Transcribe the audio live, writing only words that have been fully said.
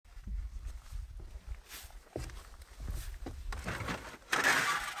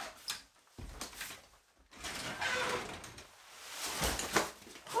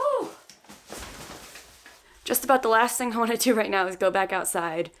Just about the last thing I want to do right now is go back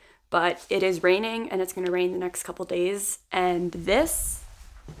outside, but it is raining and it's going to rain the next couple days, and this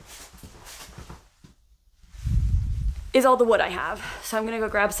is all the wood I have. So I'm going to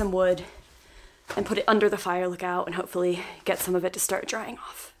go grab some wood and put it under the fire lookout and hopefully get some of it to start drying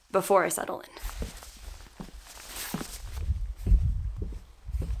off before I settle in.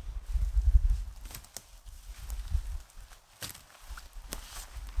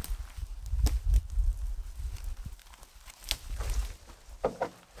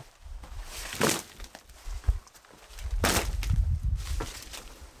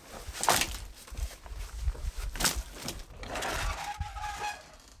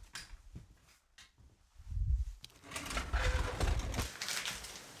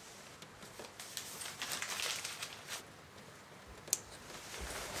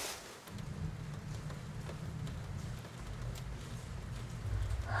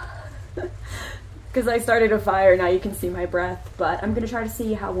 Because I started a fire, now you can see my breath, but I'm gonna try to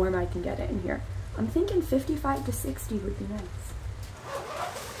see how warm I can get it in here. I'm thinking 55 to 60 would be nice.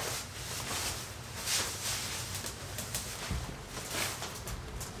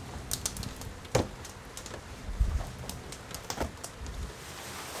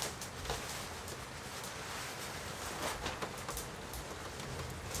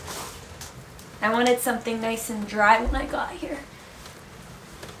 I wanted something nice and dry when I got here.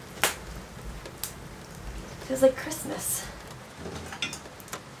 Feels like Christmas.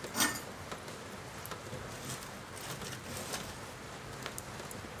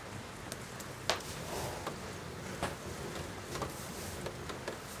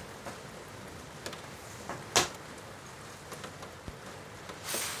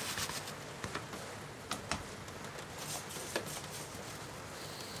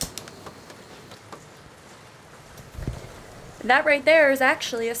 That right there is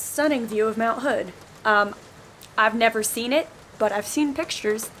actually a stunning view of Mount Hood. I've never seen it, but I've seen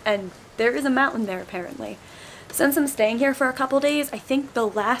pictures, and there is a mountain there apparently. Since I'm staying here for a couple days, I think the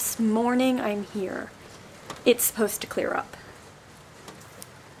last morning I'm here, it's supposed to clear up.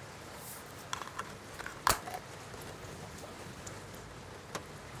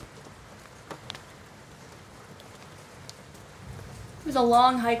 It was a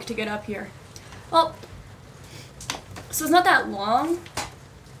long hike to get up here. Well, so it's not that long.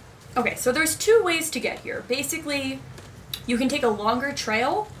 Okay, so there's two ways to get here. Basically, you can take a longer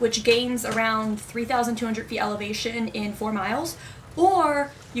trail, which gains around 3,200 feet elevation in 4 miles,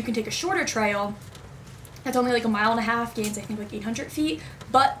 or you can take a shorter trail that's only like 1.5 miles, gains I think like 800 feet,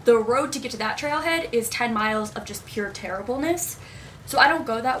 but the road to get to that trailhead is 10 miles of just pure terribleness. So I don't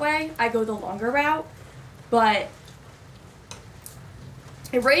go that way, I go the longer route, but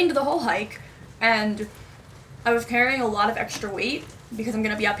it rained the whole hike, and I was carrying a lot of extra weight because I'm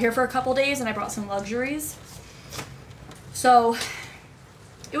gonna be up here for a couple days and I brought some luxuries. So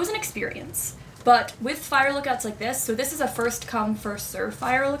it was an experience, but with fire lookouts like this, so this is a first come, first serve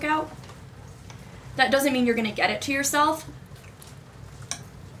fire lookout. That doesn't mean you're gonna get it to yourself.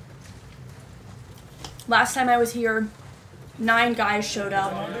 Last time I was here, 9 guys showed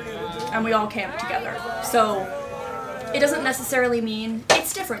up and we all camped together. So it doesn't necessarily mean,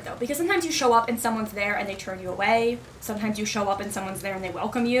 it's different though, because sometimes you show up and someone's there and they turn you away. Sometimes you show up and someone's there and they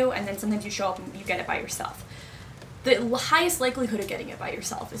welcome you, and then sometimes you show up and you get it by yourself. The highest likelihood of getting it by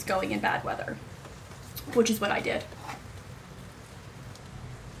yourself is going in bad weather, which is what I did.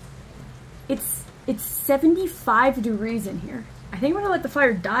 It's 75 degrees in here. I think I'm gonna let the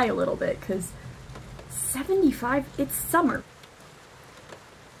fire die a little bit, because 75, it's summer.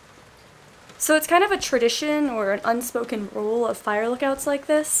 So it's kind of a tradition or an unspoken rule of fire lookouts like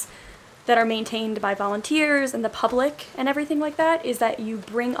this that are maintained by volunteers and the public and everything like that, is that you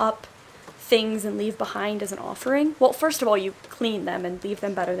bring up things and leave behind as an offering. Well, first of all, you clean them and leave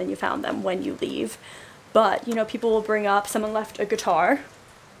them better than you found them when you leave. But, you know, people will bring up, someone left a guitar.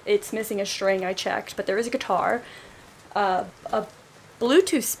 It's missing a string, I checked, but there is a guitar. A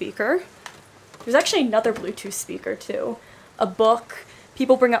Bluetooth speaker. There's actually another Bluetooth speaker too. A book.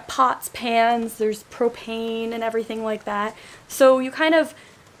 People bring up pots, pans, there's propane and everything like that. So you kind of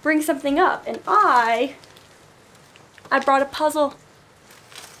bring something up. And I brought a puzzle.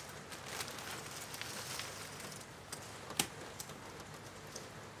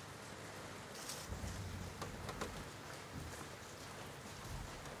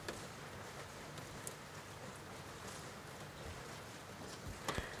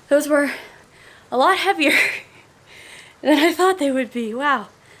 Those were a lot heavier than I thought they would be. Wow.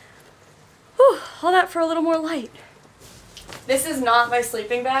 Whew, all that for a little more light. This is not my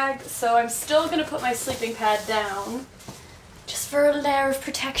sleeping bag, so I'm still gonna put my sleeping pad down just for a layer of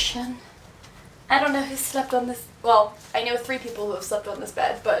protection. I don't know who slept on this. Well, I know 3 people who have slept on this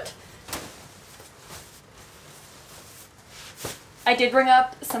bed, but I did bring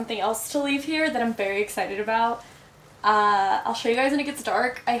up something else to leave here that I'm very excited about. I'll show you guys when it gets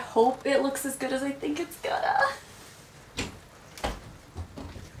dark. I hope it looks as good as I think it's gonna.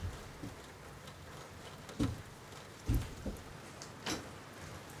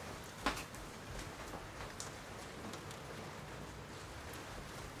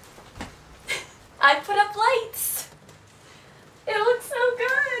 I put up lights. It looks so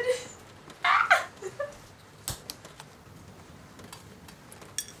good. Ah!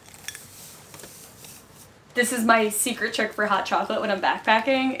 This is my secret trick for hot chocolate when I'm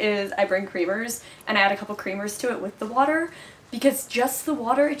backpacking, is I bring creamers and I add a couple creamers to it with the water, because just the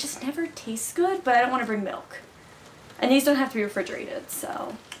water, it just never tastes good, but I don't want to bring milk. And these don't have to be refrigerated,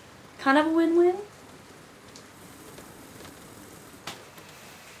 so kind of a win-win.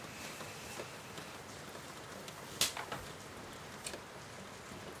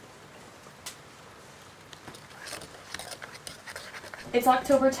 It's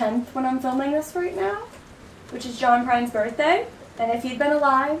October 10th when I'm filming this right now, which is John Prine's birthday, and if he'd been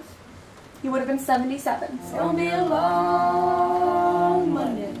alive, he would have been 77. It's gonna be a long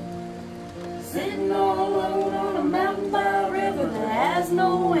Monday, sitting all alone on a mountain by a river that has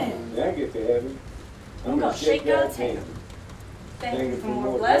no wind. I get to heaven, I'm gonna shake God's hand, thank you for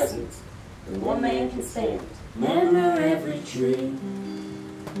more blessings than one man can stand. Under every tree,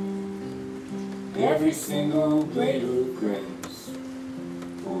 every single blade of grass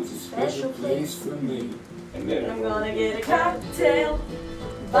holds a special place for me. And then I'm gonna get a cocktail,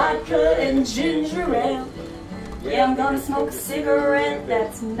 vodka and ginger ale. Yeah, I'm gonna smoke a cigarette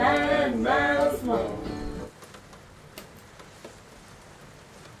that's 9 miles long.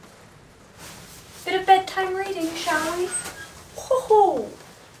 Bit of bedtime reading, shall we? Whoa!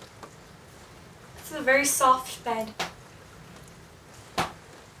 This is a very soft bed.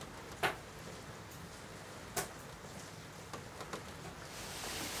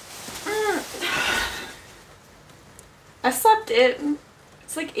 I slept in.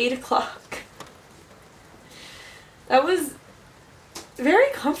 It's like 8 o'clock. That was very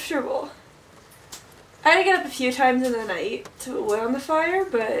comfortable. I had to get up a few times in the night to put wood on the fire,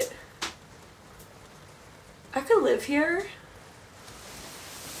 but I could live here.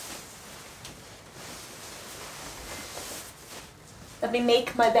 Let me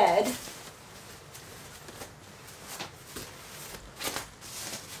make my bed.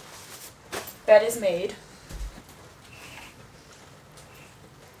 Bed is made.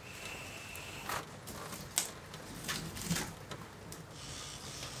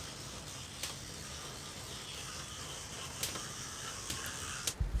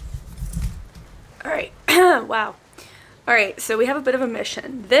 Alright, wow. Alright, so we have a bit of a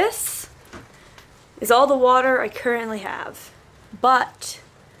mission. This is all the water I currently have. But,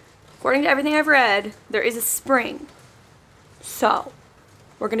 according to everything I've read, there is a spring. So,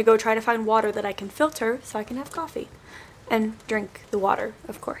 we're gonna go try to find water that I can filter so I can have coffee. And drink the water,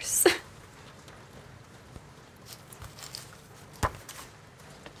 of course.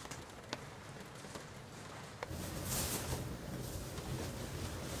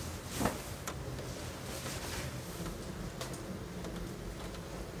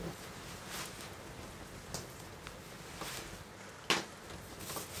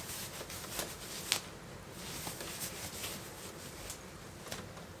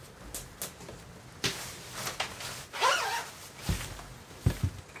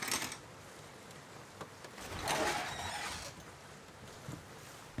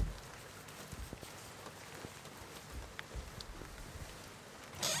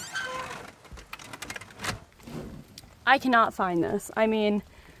 I cannot find this. I mean,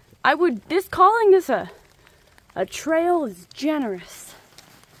 calling this a trail is generous.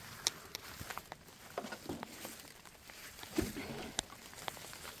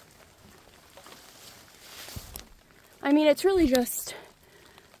 I mean, it's really just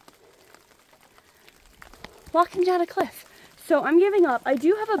walking down a cliff. So I'm giving up. I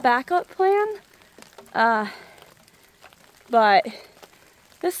do have a backup plan, but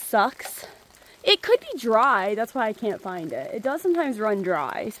this sucks. It could be dry, that's why I can't find it. It does sometimes run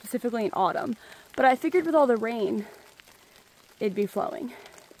dry, specifically in autumn, but I figured with all the rain, it'd be flowing.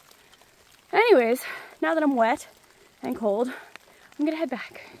 Anyways, now that I'm wet and cold, I'm gonna head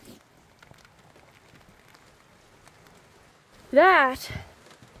back. That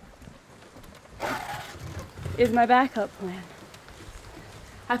is my backup plan.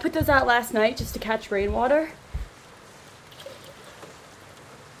 I put those out last night just to catch rainwater.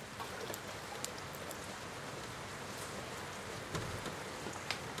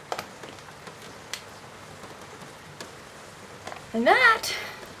 And that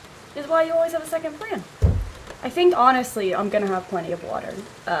is why you always have a second plan. I think, honestly, I'm gonna have plenty of water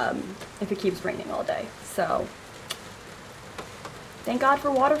if it keeps raining all day. So, thank God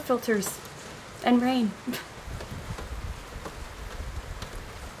for water filters and rain.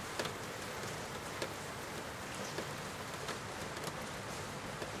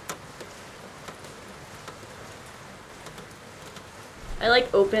 I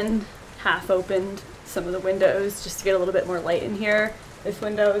like half opened some of the windows just to get a little bit more light in here. This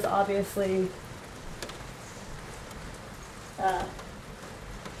window is obviously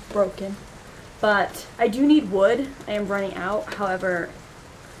broken, but I do need wood. I am running out. However,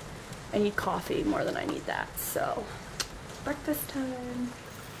 I need coffee more than I need that. So, breakfast time.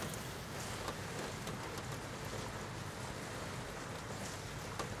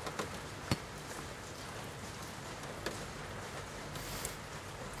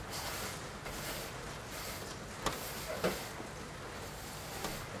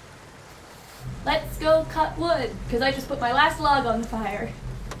 Let's go cut wood, because I just put my last log on the fire.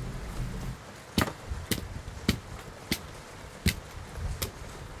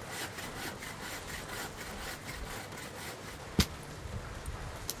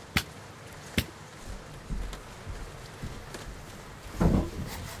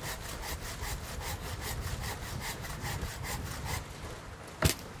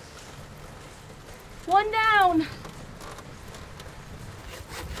 One down.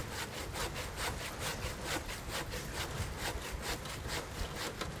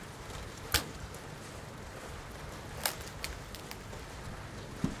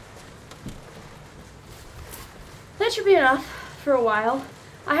 That should be enough for a while.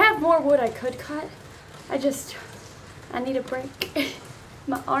 I have more wood I could cut. I need a break.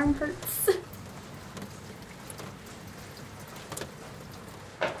 My arm hurts.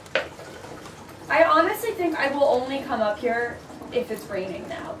 I honestly think I will only come up here if it's raining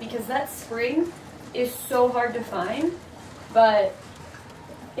now, because that spring is so hard to find. But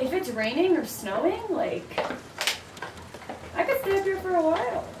if it's raining or snowing, like, I could stay up here for a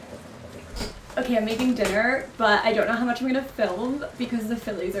while. Okay, I'm making dinner, but I don't know how much I'm gonna film because the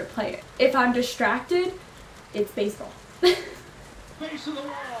Phillies are playing. If I'm distracted, it's baseball. Face of the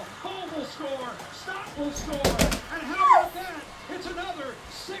wall, Ball will score, Stott will score, and how about that? It's another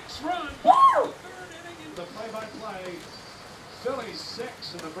 6-run ball. The third inning in the play-by-play. Phillies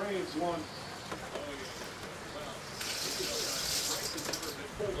 6 and the Braves 1.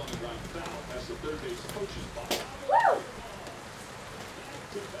 Woo!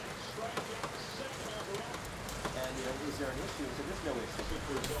 And, is there an issue? So there's no issue.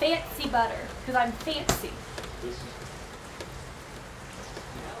 Fancy butter, because I'm fancy.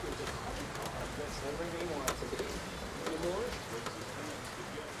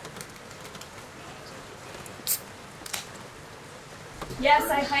 Yes,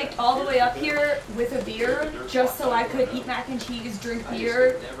 I hiked all the way up here with a beer just so I could eat mac and cheese, drink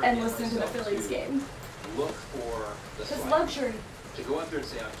beer, and listen to the Phillies game. Look for the It's slider. luxury. To go up there and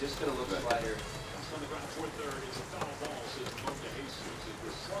say, I'm just going to look at slider. On the ground for third, it's a foul ball, says Monte Jesus. It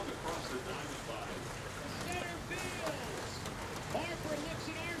was slung across the diamond by center field. Harper looks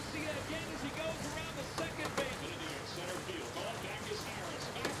at Arcia again as he goes around the second base. In center field, on back is Harris.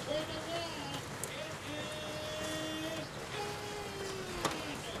 Back toward the wall. It is good.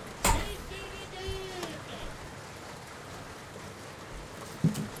 He did it again.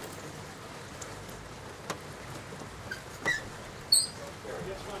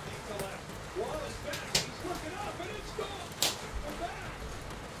 Gets one deep to left. Wall is back. He's looking up, and it's gone. We're back.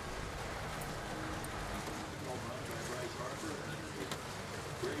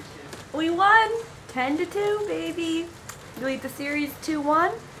 We won 10-2, baby. We lead the series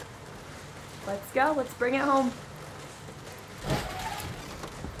 2-1. Let's go. Let's bring it home.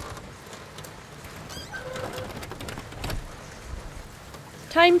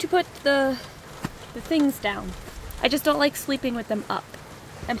 Time to put the things down. I just don't like sleeping with them up.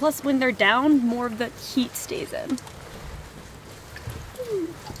 And plus, when they're down, more of the heat stays in.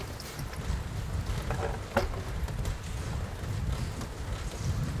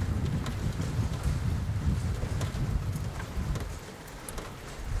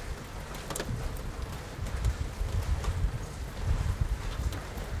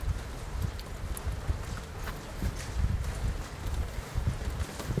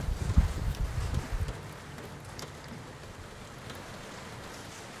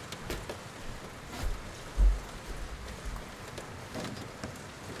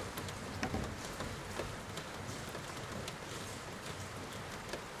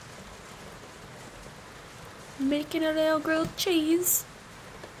 Making a little grilled cheese.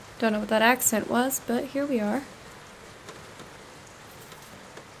 Don't know what that accent was, but here we are.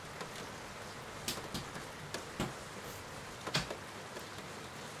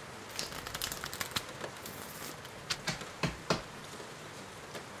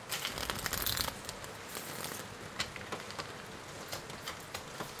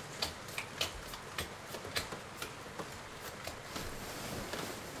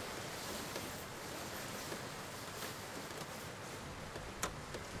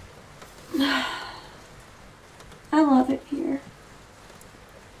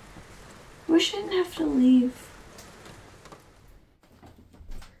 shouldn't have to leave.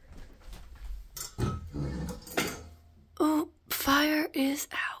 Oh, fire is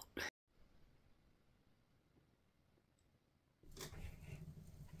out.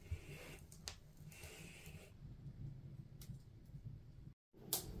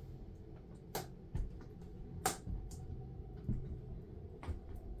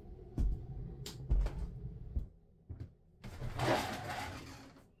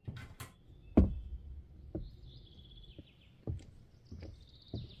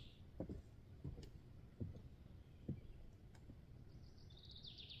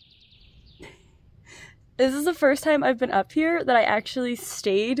 This is the first time I've been up here that I actually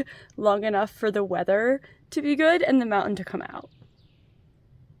stayed long enough for the weather to be good and the mountain to come out.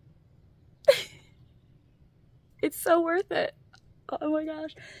 It's so worth it. Oh my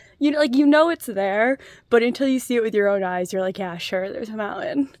gosh. You know it's there, but until you see it with your own eyes, you're like, yeah, sure, there's a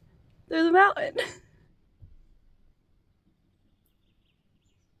mountain. There's a mountain.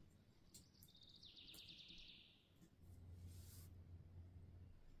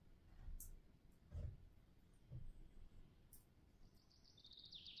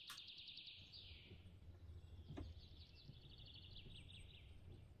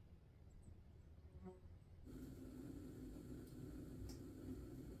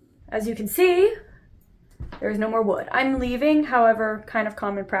 As you can see, there's no more wood. I'm leaving, however, kind of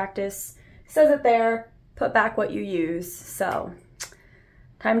common practice. Says it there, put back what you use. So,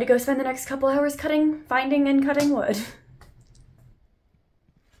 time to go spend the next couple hours finding and cutting wood.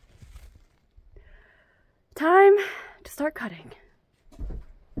 Time to start cutting.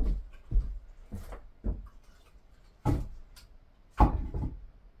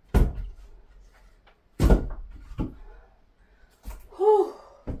 Whew.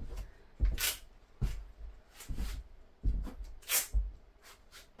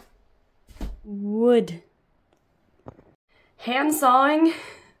 Wood. Hand sawing.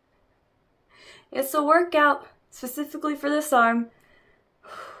 It's a workout, specifically for this arm.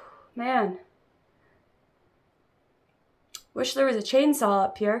 Man. Wish there was a chainsaw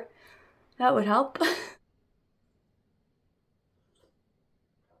up here. That would help.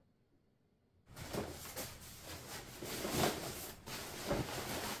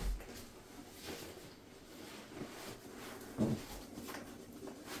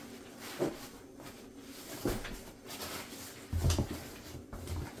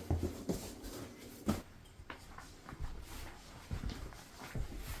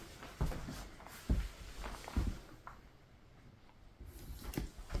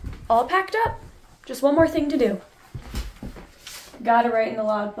 All packed up. Just one more thing to do. Gotta write in the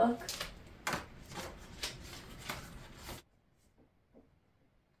logbook.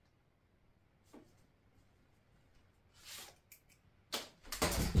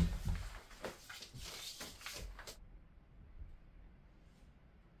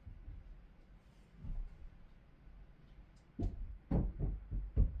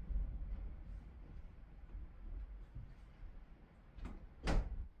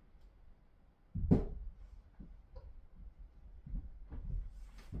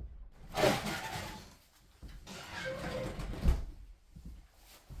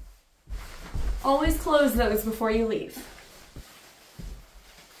 Always close those before you leave.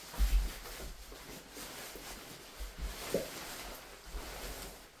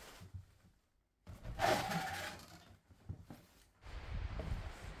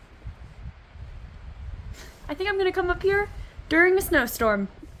 I think I'm gonna come up here during a snowstorm.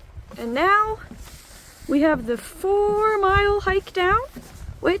 And now we have the 4-mile hike down,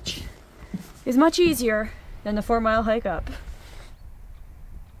 which is much easier than the 4-mile hike up.